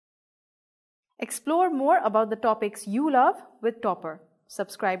Explore more about the topics you love with Toppr.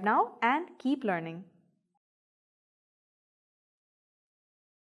 Subscribe now and keep learning.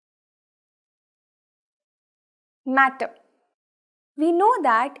 Matter. We know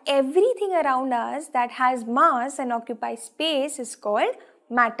that everything around us that has mass and occupies space is called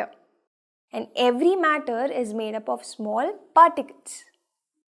matter. And every matter is made up of small particles.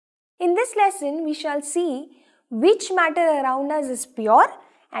 In this lesson, we shall see which matter around us is pure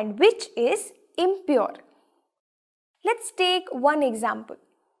and which is impure. Let's take one example.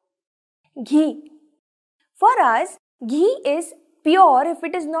 Ghee. For us, ghee is pure if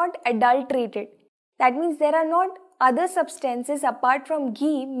it is not adulterated. That means there are not other substances apart from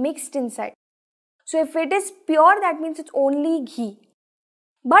ghee mixed inside. So if it is pure, that means it's only ghee.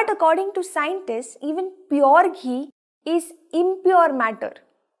 But according to scientists, even pure ghee is impure matter.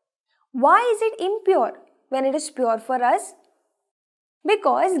 Why is it impure when it is pure for us?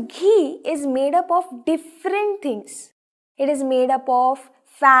 Because ghee is made up of different things. It is made up of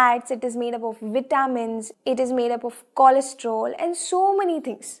fats, it is made up of vitamins, it is made up of cholesterol and so many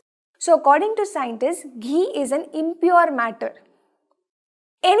things. So according to scientists, ghee is an impure matter.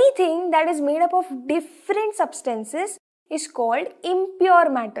 Anything that is made up of different substances is called impure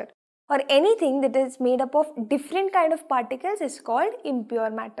matter, or anything that is made up of different kind of particles is called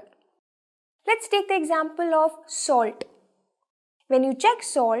impure matter. Let's take the example of salt. When you check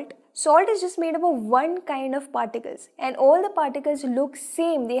salt, salt is just made up of one kind of particles and all the particles look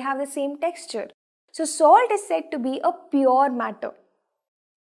same, they have the same texture. So salt is said to be a pure matter.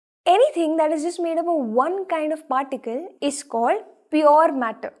 Anything that is just made up of one kind of particle is called pure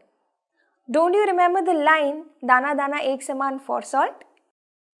matter. Don't you remember the line, Dana Dana Ek Saman for salt?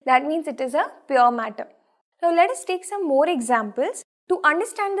 That means it is a pure matter. Now let us take some more examples to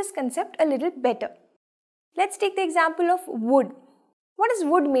understand this concept a little better. Let's take the example of wood. What is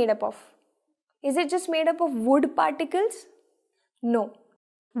wood made up of? Is it just made up of wood particles? No.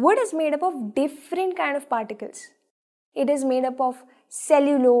 Wood is made up of different kind of particles. It is made up of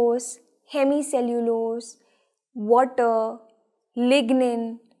cellulose, hemicellulose, water,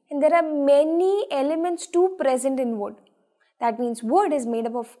 lignin, and there are many elements too present in wood. That means wood is made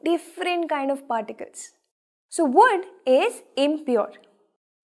up of different kind of particles. So wood is impure.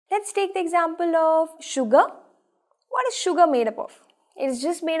 Let's take the example of sugar. What is sugar made up of? It is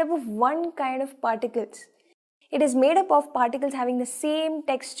just made up of one kind of particles. It is made up of particles having the same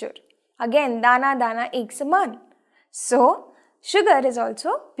texture. Again, dana dana ek saman. So, sugar is also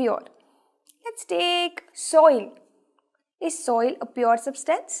pure. Let's take soil. Is soil a pure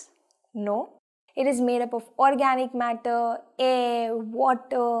substance? No. It is made up of organic matter, air,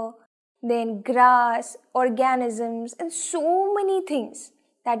 water, then grass, organisms and so many things.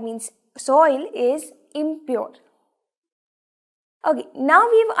 That means soil is impure. Okay, now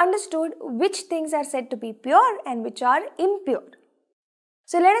we've understood which things are said to be pure and which are impure.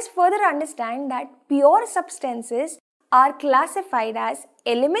 So let us further understand that pure substances are classified as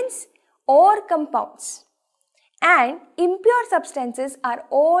elements or compounds, and impure substances are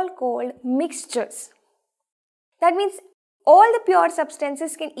all called mixtures. That means all the pure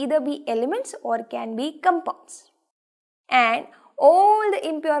substances can either be elements or can be compounds, and all the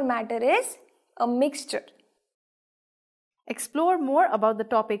impure matter is a mixture. Explore more about the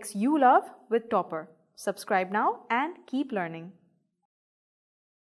topics you love with Toppr. Subscribe now and keep learning.